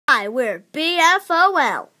Hi, we're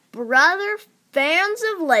BFOL, Brother Fans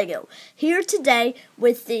of Lego, here today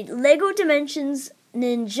with the LEGO Dimensions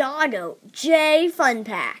Ninjago J Fun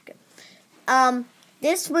Pack.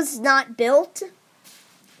 This was not built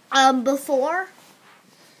before,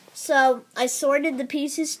 so I sorted the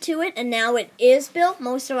pieces to it, and now it is built.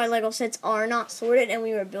 Most of our LEGO sets are not sorted, and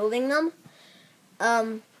we were building them.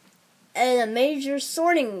 And a major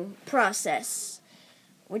sorting process,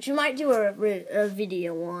 which you might do a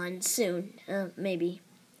video on soon, maybe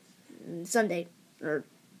Sunday or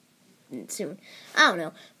soon. I don't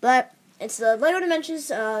know, but it's the LEGO Dimensions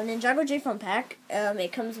Ninjago J Fun Pack.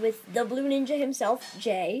 It comes with the Blue Ninja himself,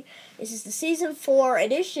 Jay. This is the Season 4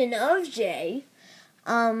 edition of Jay.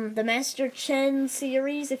 The Master Chen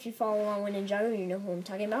series. If you follow along with Ninjago, you know who I'm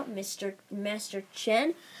talking about. Master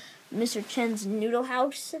Chen. Mr. Chen's Noodle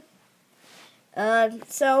House.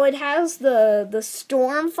 So it has the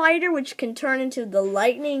Storm Fighter, which can turn into the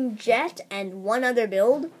Lightning Jet, and one other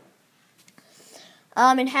build.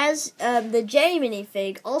 It has the J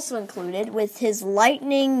minifig also included with his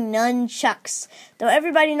Lightning Nunchucks. Though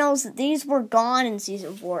everybody knows that these were gone in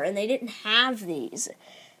Season 4, and they didn't have these.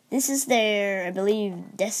 This is their, I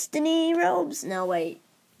believe, Destiny robes? No, wait.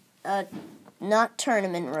 Not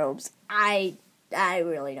tournament robes. I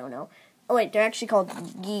really don't know. Oh, wait, they're actually called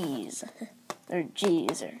G's. Or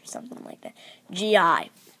G's or something like that. GI.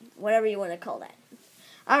 Whatever you want to call that.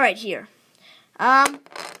 Alright, here.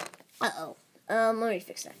 Uh-oh. Let me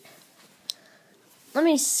fix that. Let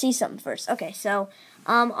me see something first. Okay, so,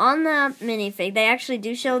 on the minifig, they actually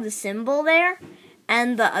do show the symbol there,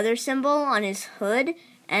 and the other symbol on his hood,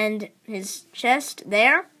 and his chest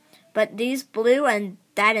there, but these blue and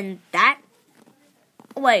that,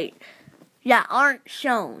 wait, yeah, aren't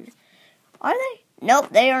shown. Are they?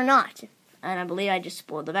 Nope, they are not. And I believe I just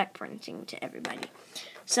spoiled the back printing to everybody.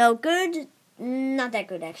 So, good, not that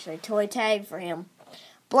good actually, toy tag for him.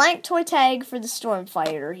 Blank toy tag for the Storm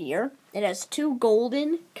Fighter here. It has 2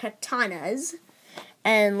 golden katanas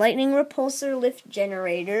and lightning repulsor lift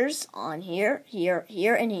generators on here, here,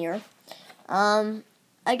 and here.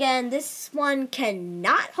 Again, this one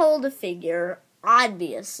cannot hold a figure,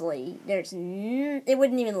 obviously. It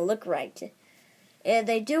wouldn't even look right.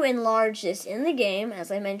 They do enlarge this in the game,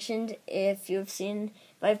 as I mentioned. If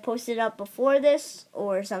I've posted up before this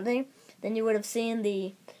or something, then you would have seen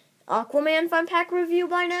the Aquaman Fun Pack review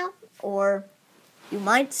by now, or you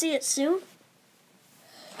might see it soon.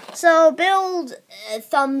 So, build,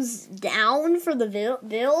 thumbs down for the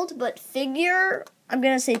build, but figure, I'm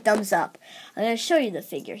going to say thumbs up. I'm going to show you the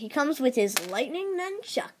figure. He comes with his Lightning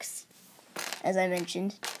Nunchucks, as I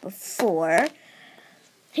mentioned before.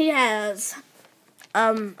 He has,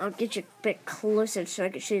 I'll get you a bit closer so I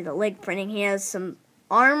can show you the leg printing. He has some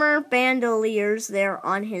armor bandoliers there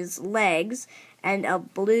on his legs, and a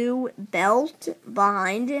blue belt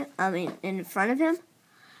behind it, in front of him.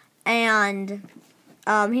 And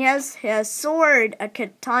he has his sword, a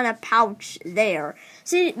katana pouch there.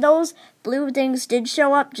 See, those blue things did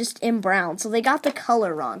show up just in brown, so they got the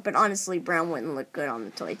color wrong. But honestly, brown wouldn't look good on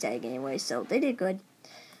the toy tag anyway, so they did good.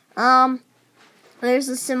 There's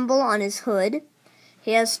the symbol on his hood.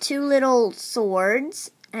 He has 2 little swords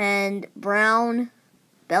and brown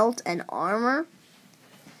belt and armor.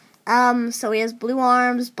 So he has blue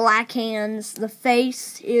arms, black hands. The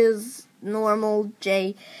face is normal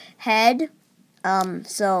J head.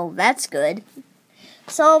 So that's good.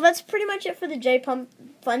 So that's pretty much it for the J Fun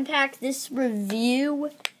Pack. This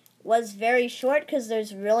review was very short because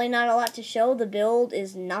there's really not a lot to show. The build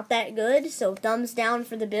is not that good. So thumbs down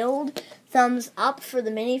for the build. Thumbs up for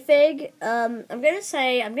the minifig. I'm going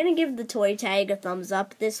to give the toy tag a thumbs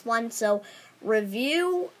up, this one. So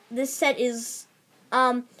review, this set is,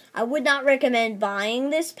 I would not recommend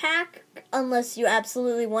buying this pack unless you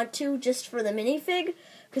absolutely want to, just for the minifig,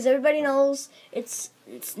 because everybody knows it's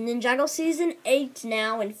Ninjago Season 8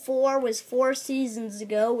 now, and 4 was 4 seasons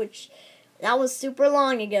ago, which that was super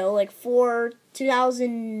long ago, like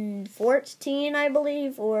 2014, I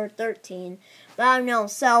believe, or 13. But I don't know.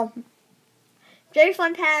 So J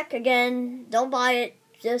Fun Pack, again, don't buy it.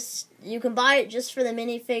 You can buy it just for the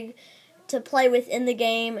minifig to play with in the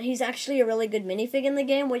game. He's actually a really good minifig in the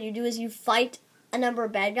game. What you do is you fight a number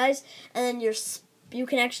of bad guys, and then you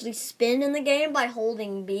can actually spin in the game by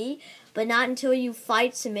holding B, but not until you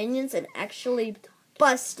fight some minions and actually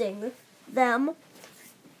busting them.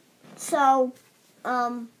 So,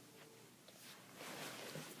 in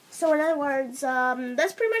other words,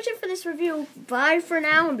 that's pretty much it for this review. Bye for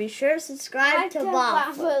now, and be sure to subscribe to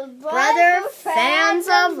Bob, Brother Fans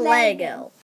of Lego.